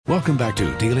Welcome back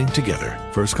to Dealing Together.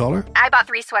 First caller? I bought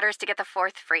 3 sweaters to get the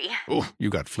 4th free. Oh, you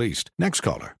got fleeced. Next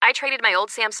caller? I traded my old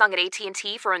Samsung at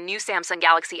AT&T for a new Samsung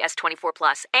Galaxy S24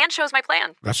 Plus and shows my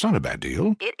plan. That's not a bad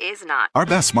deal. It is not. Our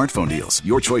best smartphone deals.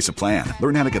 Your choice of plan.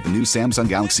 Learn how to get the new Samsung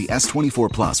Galaxy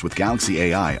S24 Plus with Galaxy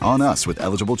AI on us with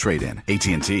eligible trade-in.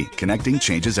 AT&T. Connecting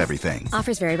changes everything.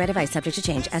 Offers vary by device. Subject to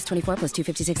change. S24 plus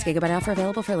 256 gigabyte offer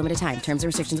available for a limited time. Terms and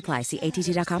restrictions apply. See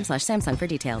att.com/Samsung for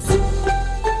details.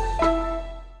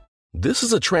 This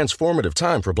is a transformative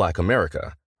time for Black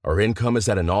America. Our income is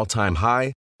at an all-time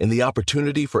high, and the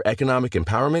opportunity for economic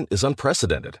empowerment is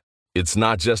unprecedented. It's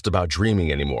not just about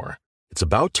dreaming anymore. It's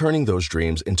about turning those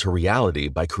dreams into reality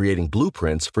by creating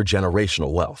blueprints for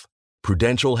generational wealth.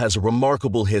 Prudential has a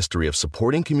remarkable history of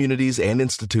supporting communities and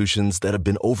institutions that have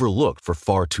been overlooked for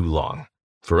far too long.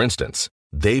 For instance,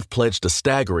 they've pledged a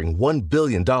staggering $1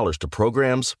 billion to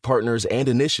programs, partners, and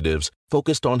initiatives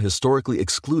focused on historically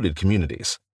excluded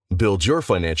communities. Build your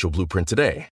financial blueprint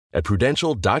today at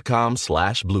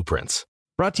prudential.com/blueprints.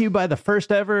 Brought to you by the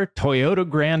first ever Toyota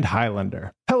Grand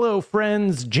Highlander. Hello,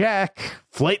 friends. Jack,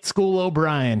 Flight School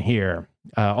O'Brien here,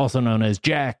 also known as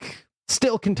Jack.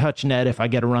 Still can touch net if I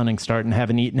get a running start and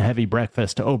haven't eaten heavy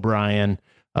breakfast. O'Brien,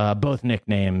 both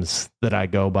nicknames that I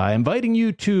go by. Inviting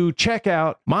you to check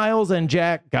out Miles and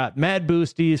Jack Got Mad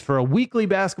Boosties for a weekly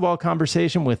basketball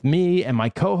conversation with me and my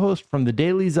co-host from the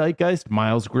Daily Zeitgeist,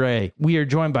 Miles Gray. We are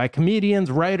joined by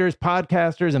comedians, writers,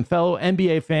 podcasters, and fellow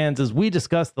NBA fans as we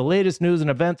discuss the latest news and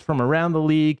events from around the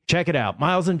league. Check it out.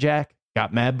 Miles and Jack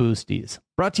Got Mad Boosties.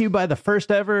 Brought to you by the first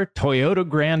ever Toyota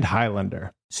Grand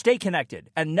Highlander. Stay connected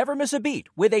and never miss a beat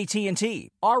with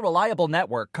AT&T. Our reliable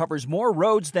network covers more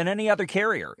roads than any other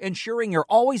carrier, ensuring you're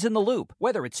always in the loop.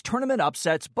 Whether it's tournament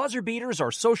upsets, buzzer beaters, or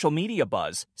social media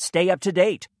buzz, stay up to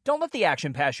date. Don't let the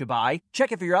action pass you by.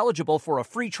 Check if you're eligible for a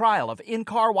free trial of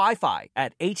in-car Wi-Fi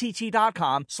at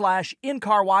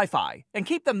att.com/in-car Wi-Fi. And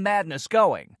keep the madness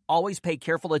going. Always pay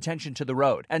careful attention to the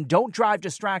road and don't drive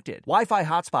distracted. Wi-Fi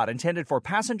hotspot intended for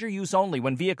passenger use only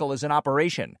when vehicle is in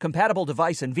operation. Compatible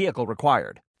device and vehicle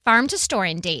required. Farm to store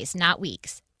in days, not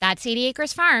weeks. That's 80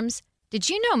 Acres Farms. Did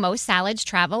you know most salads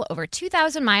travel over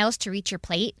 2,000 miles to reach your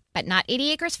plate? But not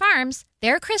 80 Acres Farms.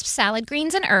 Their crisp salad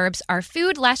greens and herbs are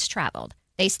food less traveled.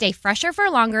 They stay fresher for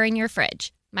longer in your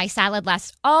fridge. My salad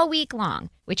lasts all week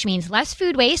long, which means less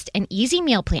food waste and easy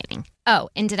meal planning. Oh,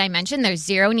 and did I mention there's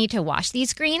zero need to wash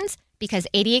these greens? Because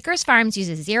 80 Acres Farms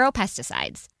uses zero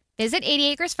pesticides. Visit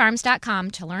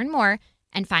 80acresfarms.com to learn more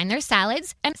and find their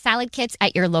salads and salad kits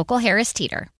at your local Harris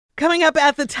Teeter. Coming up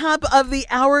at the top of the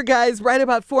hour, guys, right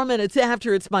about 4 minutes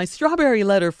after, it's my strawberry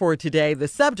letter for today. The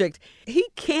subject, he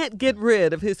can't get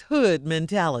rid of his hood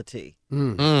mentality.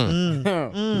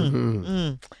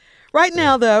 Right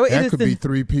now, though, that could be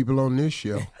 3 people on this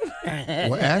show.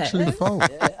 Well, actually, 4.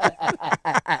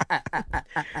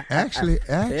 Actually.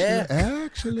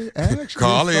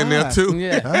 Carl in there, too.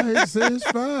 Yeah. It's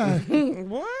 5.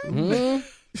 What?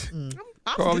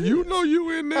 Carl, you know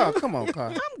you in there. Oh, come on,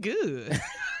 Carl. I'm good.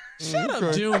 Shut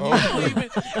up, Junior. You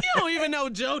don't even know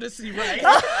Jodeci, right?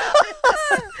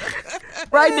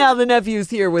 Right now, the nephew's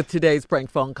here with today's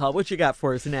prank phone call. What you got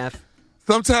for us, Neff?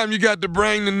 Sometimes you got to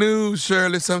bring the news,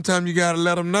 Shirley. Sometimes you got to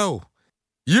let them know.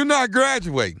 You're not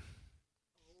graduating.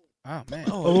 Oh, man.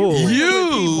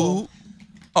 You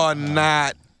are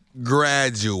not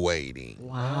graduating.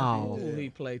 Wow. He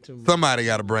played too much. Somebody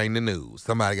got to bring the news.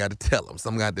 Somebody got to tell them.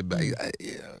 Somebody got to.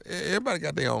 Everybody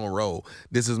got their own role.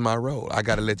 This is my role. I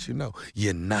got to let you know.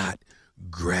 You're not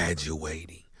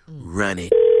graduating. Run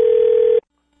it.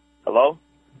 Hello?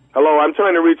 Hello, I'm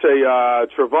trying to reach a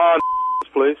Trevon,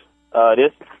 please.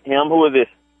 This him? Who is this?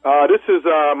 This is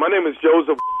my name is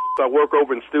Joseph. I work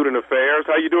over in Student Affairs.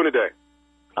 How you doing today?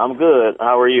 I'm good.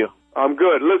 How are you? I'm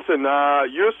good. Listen,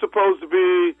 you're supposed to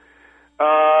be.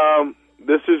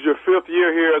 This is your 5th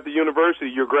year here at the university.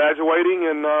 You're graduating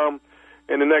in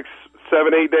the next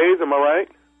 7-8 days. Am I right?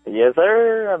 Yes,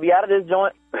 sir. I'll be out of this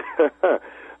joint.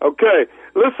 Okay.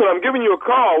 Listen, I'm giving you a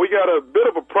call. We got a bit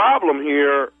of a problem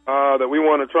here that we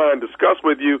want to try and discuss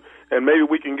with you, and maybe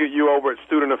we can get you over at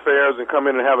Student Affairs and come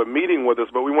in and have a meeting with us,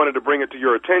 but we wanted to bring it to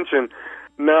your attention.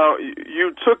 Now,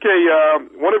 you took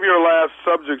one of your last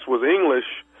subjects was English,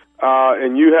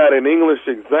 and you had an English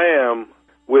exam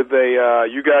with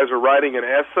you guys are writing an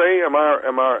essay. Am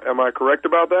I correct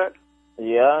about that?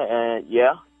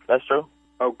 Yeah, that's true.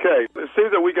 Okay. It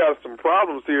seems that we got some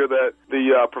problems here that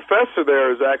the professor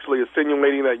there is actually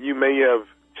insinuating that you may have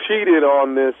cheated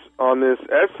on this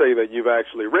essay that you've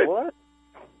actually written. What?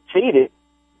 Cheated?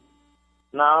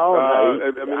 No.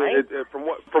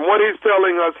 From what he's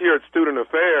telling us here at Student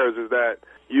Affairs is that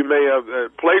you may have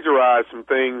plagiarized some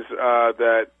things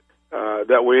that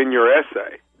that were in your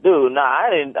essay. Dude, nah,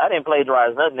 I didn't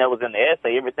plagiarize nothing that was in the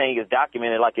essay. Everything is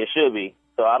documented like it should be.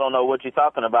 So I don't know what you're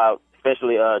talking about,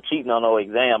 especially cheating on no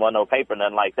exam or no paper,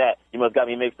 nothing like that. You must got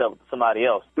me mixed up with somebody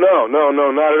else. No, not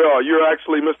at all. You're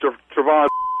actually Mr. Trevon,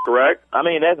 correct? I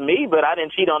mean, that's me, but I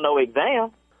didn't cheat on no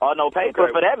exam or no paper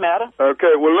for that matter.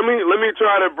 Okay, well, let me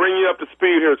try to bring you up to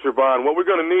speed here, Trevon. What we're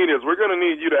going to need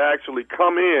you to actually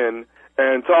come in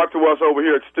and talk to us over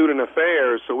here at Student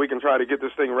Affairs so we can try to get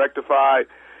this thing rectified.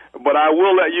 But I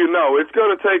will let you know, it's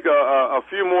going to take a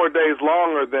few more days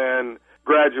longer than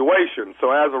graduation.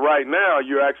 So as of right now,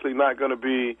 you're actually not going to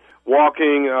be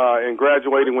walking and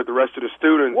graduating with the rest of the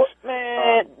students. What,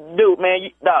 man,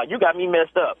 you got me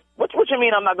messed up. What you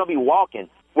mean I'm not going to be walking?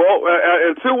 Well,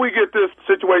 until we get this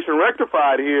situation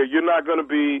rectified here, you're not going to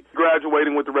be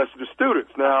graduating with the rest of the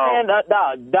students. Now, man,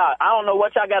 Doc, I don't know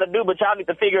what y'all got to do, but y'all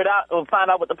need to figure it out and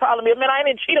find out what the problem is. Man, I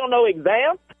didn't cheat on no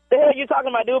exam. The hell you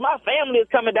talking about, dude? My family is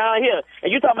coming down here,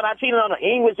 and you talking about I cheated on an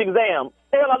English exam.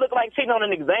 The hell I look like cheating on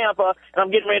an exam for, and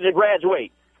I'm getting ready to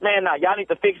graduate. Man, now, y'all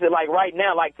need to fix it like right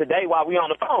now, like today while we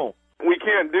on the phone. We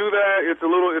can't do that. It's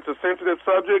a sensitive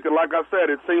subject, and like I said,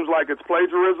 it seems like it's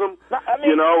plagiarism. I mean,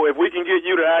 you know, if we can get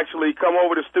you to actually come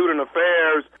over to Student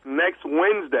Affairs next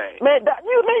Wednesday. Man,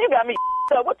 you got me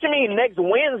up. What you mean next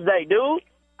Wednesday, dude?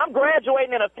 I'm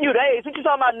graduating in a few days. What you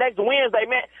talking about next Wednesday,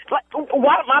 man? Like,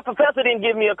 why my professor didn't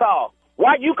give me a call?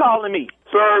 Why are you calling me?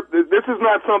 Sir, this is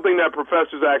not something that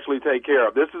professors actually take care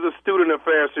of. This is a student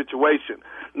affairs situation.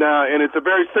 Now, and it's a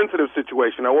very sensitive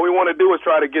situation. Now, what we want to do is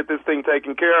try to get this thing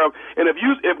taken care of. And if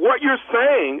what you're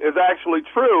saying is actually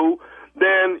true,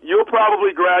 then you'll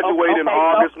probably graduate in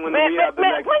August when we have the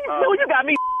next... You got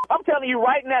me. I'm telling you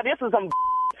right now, this is some...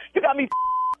 You got me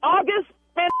August?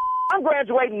 Man, I'm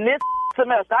graduating this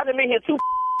semester. I've been here too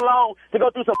long to go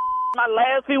through my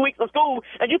last few weeks of school,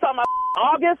 and you talking about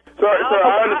August? Sir,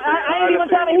 I ain't even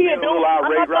trying to hear, dude. I'm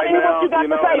not trying to hear what you got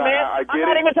to say, man. I'm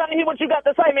not even trying to hear what you got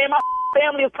to say, man. My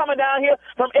family is coming down here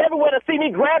from everywhere to see me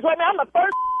graduate. Man, I'm the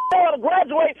first to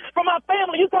graduate from my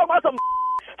family. You talking about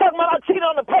talking about I cheated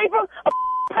on the paper? A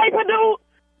paper, dude?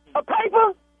 A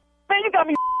paper? Man, you got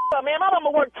me up, man. My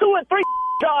mama worked 2 and 3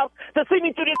 jobs to see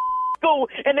me through this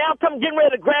school, and now I'm getting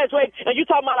ready to graduate, and you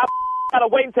talking about I gotta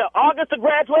wait until August to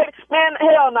graduate? Man,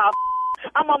 hell no.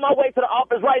 I'm on my way to the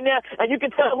office right now, and you can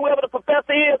tell whoever the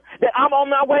professor is that I'm on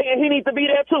my way, and he needs to be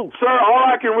there too. Sir, all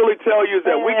I can really tell you is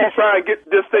that we can try and get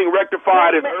this thing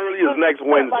rectified as early as next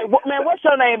Wednesday. Man, what's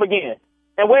your name again?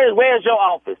 And where's your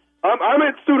office? I'm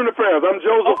at Student Affairs. I'm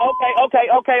Joseph.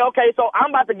 Okay. So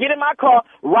I'm about to get in my car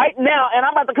right now, and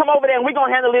I'm about to come over there, and we're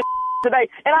gonna handle this today.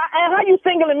 And how you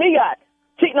singling me out?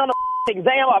 Cheating on the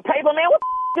exam or paper, man? What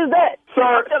is that?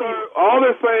 Sir, all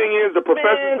they're saying is the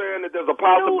professor's saying that there's a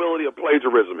possibility of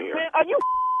plagiarism here. Man, are you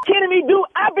kidding me, dude?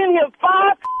 I've been here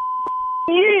 5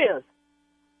 years.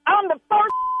 I'm the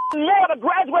first male to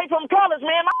graduate from college,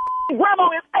 man. My grandma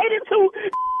is 82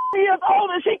 years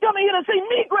old, and she coming here to see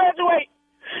me graduate.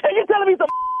 And you telling me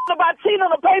some about cheating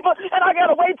on the paper, and I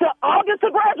gotta wait till August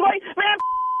to graduate? Man,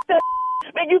 that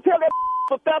man, you tell that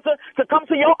professor to come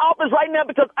to your office right now,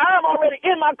 because I'm already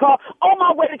in my car on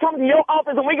my way to come to your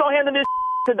office, and we're going to handle this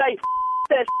today.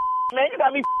 That man, you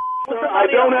got me. Sir, I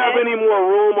don't have any more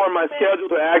room on my schedule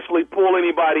to actually pull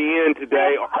anybody in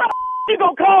today. How you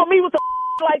going to call me with some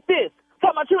like this?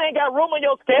 Talking about you ain't got room on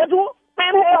your schedule?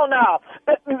 Man, hell no.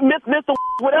 Mr.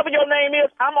 Whatever your name is,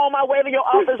 I'm on my way to your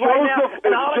office right now,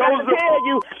 and all I got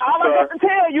to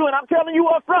tell you, and I'm telling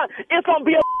you up front, it's going to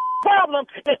be a problem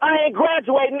that I ain't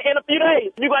graduating in a few days.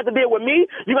 You got to deal with me.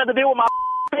 You got to deal with my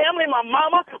family, my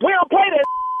mama. We don't play that,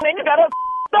 man. You got us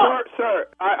stuck. Sir,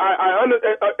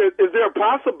 is there a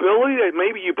possibility that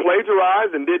maybe you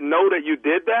plagiarized and didn't know that you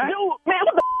did that? Dude, man,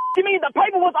 what the you mean? The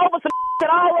paper was over some that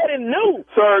I already knew.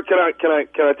 Sir, can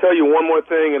I tell you one more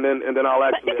thing, and then I'll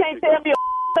actually. You can't tell me a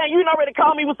thing. You already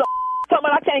called me with some something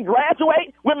I can't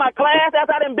graduate with my class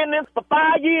after I done been this for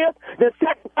 5 years, then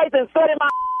sacrifice and study my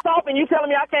off, and you telling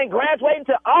me I can't graduate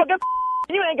until August?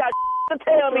 You ain't got to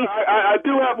tell me. I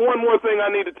do have one more thing I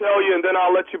need to tell you, and then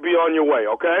I'll let you be on your way,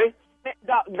 okay?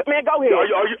 Man, go ahead.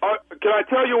 Can I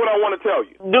tell you what I want to tell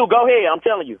you? Dude, go ahead. I'm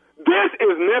telling you. This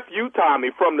is Nephew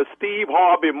Tommy from the Steve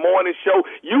Harvey Morning Show.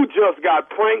 You just got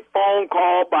prank phone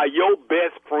called by your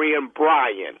best friend,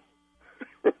 Brian.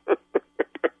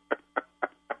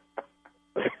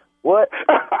 What?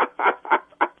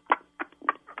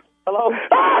 Hello?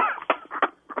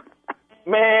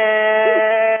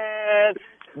 Man,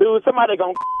 dude, somebody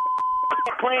gonna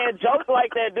playing jokes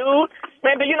like that, dude.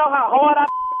 Man, do you know how hard I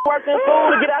worked in school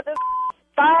to get out this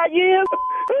 5 years?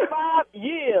 5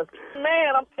 years.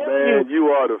 Man, I'm telling you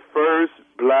are the first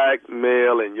black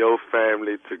male in your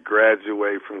family to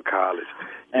graduate from college.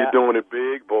 You're doing it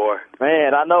big, boy.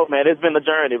 Man, I know, man. It's been a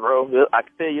journey, bro. I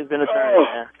can tell you it's been a journey,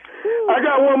 man. I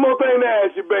got one more thing to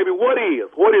ask you, baby. What is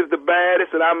the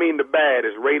baddest, and I mean the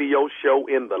baddest, radio show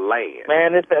in the land?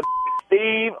 Man, it's that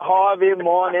Steve Harvey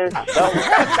Morning Show.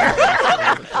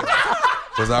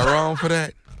 Was I wrong for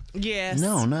that? Yes.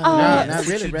 No, not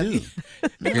really.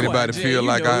 Anybody feel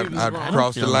like I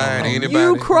crossed the line? Anybody?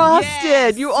 You crossed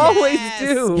it. You always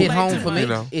do. Hit home for me.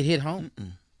 It hit home.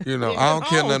 You know, I don't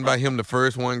care nothing about him, the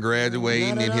first one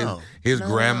graduating, and his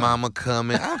grandmama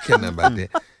coming. I don't care nothing about that.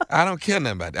 I don't care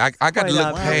nothing about that. I got to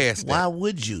look past that. Why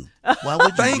would you? Why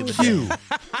would you?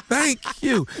 Thank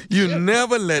you. You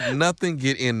never let nothing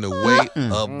get in the way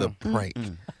of the prank.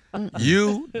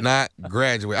 You not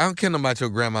graduate. I don't care nothing about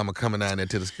your grandmama coming down there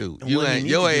to the school.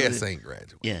 Your ass ain't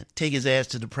graduate. Yeah, take his ass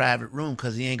to the private room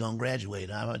because he ain't going to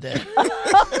graduate. How about that?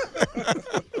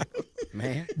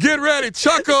 Man. Get ready,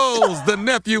 Chuckles. The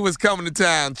nephew is coming to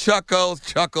town. Chuckles.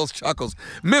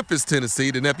 Memphis,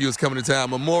 Tennessee. The nephew is coming to town.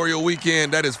 Memorial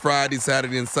Weekend. That is Friday,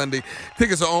 Saturday, and Sunday.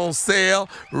 Tickets are on sale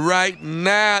right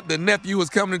now. The nephew is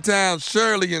coming to town.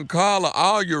 Shirley and Carla,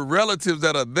 all your relatives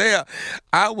that are there,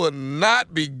 I will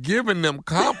not be giving them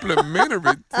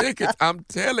complimentary tickets. I'm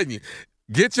telling you.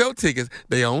 Get your tickets.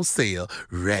 They on sale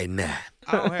right now.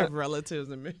 I don't have relatives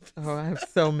in Memphis. Oh, I have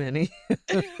so many.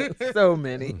 So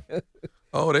many.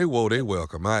 Oh, they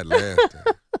welcome. I laughed.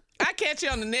 I catch you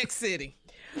on the next city.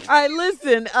 All right,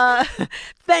 listen.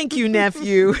 Thank you,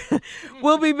 nephew.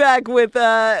 We'll be back with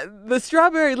the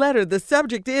Strawberry Letter. The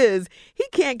subject is, he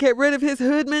can't get rid of his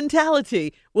hood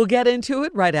mentality. We'll get into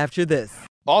it right after this.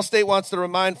 Allstate wants to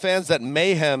remind fans that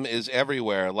mayhem is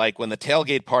everywhere, like when the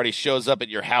tailgate party shows up at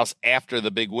your house after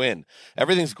the big win.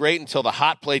 Everything's great until the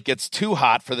hot plate gets too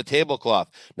hot for the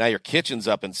tablecloth. Now your kitchen's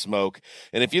up in smoke.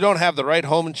 And if you don't have the right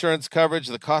home insurance coverage,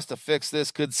 the cost to fix this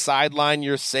could sideline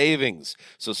your savings.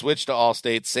 So switch to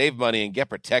Allstate, save money, and get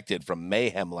protected from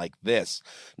mayhem like this.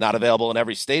 Not available in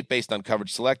every state based on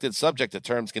coverage selected, subject to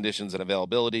terms, conditions, and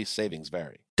availability. Savings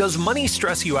vary. Does money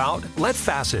stress you out? Let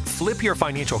Facet flip your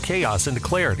financial chaos into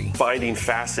clarity. Finding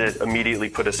Facet immediately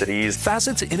put us at ease.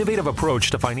 Facet's innovative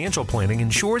approach to financial planning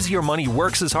ensures your money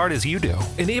works as hard as you do,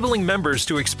 enabling members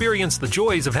to experience the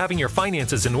joys of having your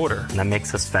finances in order. And that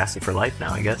makes us Facet for life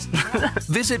now, I guess.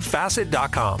 Visit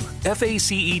Facet.com,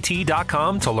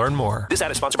 FACET.com to learn more. This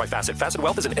ad is sponsored by Facet. Facet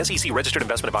Wealth is an SEC registered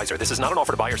investment advisor. This is not an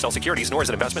offer to buy or sell securities, nor is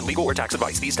it investment, legal, or tax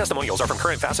advice. These testimonials are from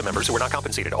current Facet members who are not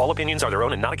compensated. All opinions are their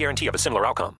own and not a guarantee of a similar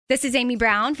outcome. This is Amy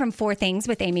Brown from 4 Things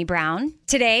with Amy Brown.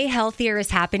 Today, Healthier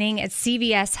is happening at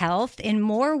CVS Health in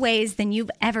more ways than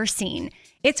you've ever seen.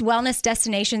 It's wellness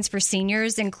destinations for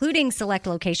seniors, including select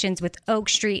locations with Oak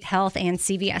Street Health and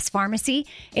CVS Pharmacy.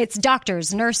 It's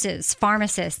doctors, nurses,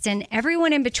 pharmacists, and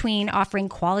everyone in between offering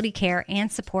quality care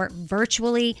and support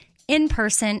virtually, in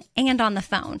person, and on the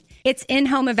phone. It's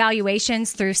in-home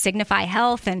evaluations through Signify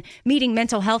Health and meeting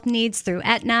mental health needs through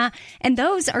Aetna. And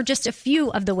those are just a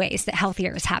few of the ways that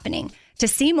Healthier is happening. To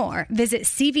see more, visit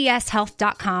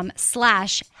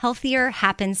cvshealth.com/healthier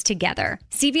happens together.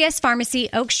 CVS Pharmacy,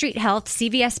 Oak Street Health,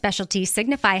 CVS Specialty,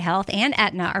 Signify Health, and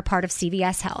Aetna are part of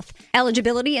CVS Health.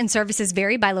 Eligibility and services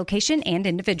vary by location and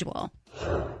individual.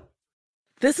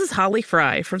 This is Holly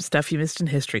Fry from Stuff You Missed in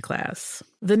History class.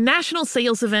 The national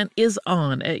sales event is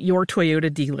on at your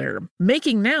Toyota dealer,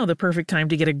 making now the perfect time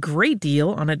to get a great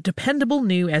deal on a dependable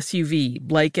new SUV,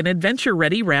 like an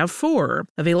adventure-ready RAV4.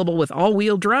 Available with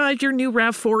all-wheel drive, your new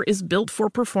RAV4 is built for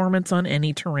performance on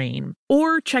any terrain.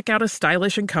 Or check out a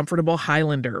stylish and comfortable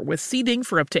Highlander with seating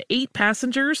for up to 8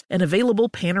 passengers and available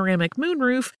panoramic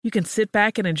moonroof. You can sit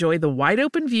back and enjoy the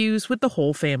wide-open views with the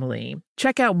whole family.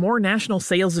 Check out more national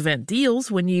sales event deals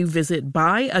when you visit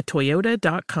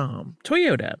buyatoyota.com.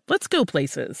 Toyota, let's go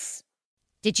places.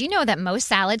 Did you know that most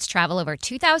salads travel over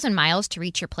 2,000 miles to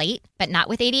reach your plate? But not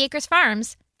with 80 Acres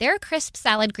Farms. Their crisp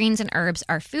salad greens and herbs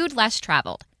are food less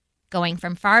traveled, going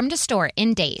from farm to store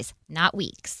in days, not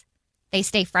weeks. They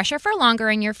stay fresher for longer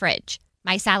in your fridge.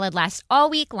 My salad lasts all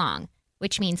week long,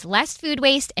 which means less food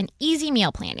waste and easy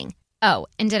meal planning. Oh,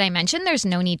 and did I mention there's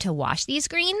no need to wash these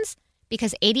greens?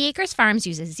 Because 80 Acres Farms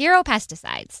uses 0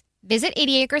 pesticides. Visit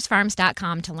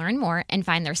 80acresfarms.com to learn more and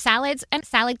find their salads and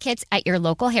salad kits at your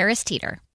local Harris Teeter.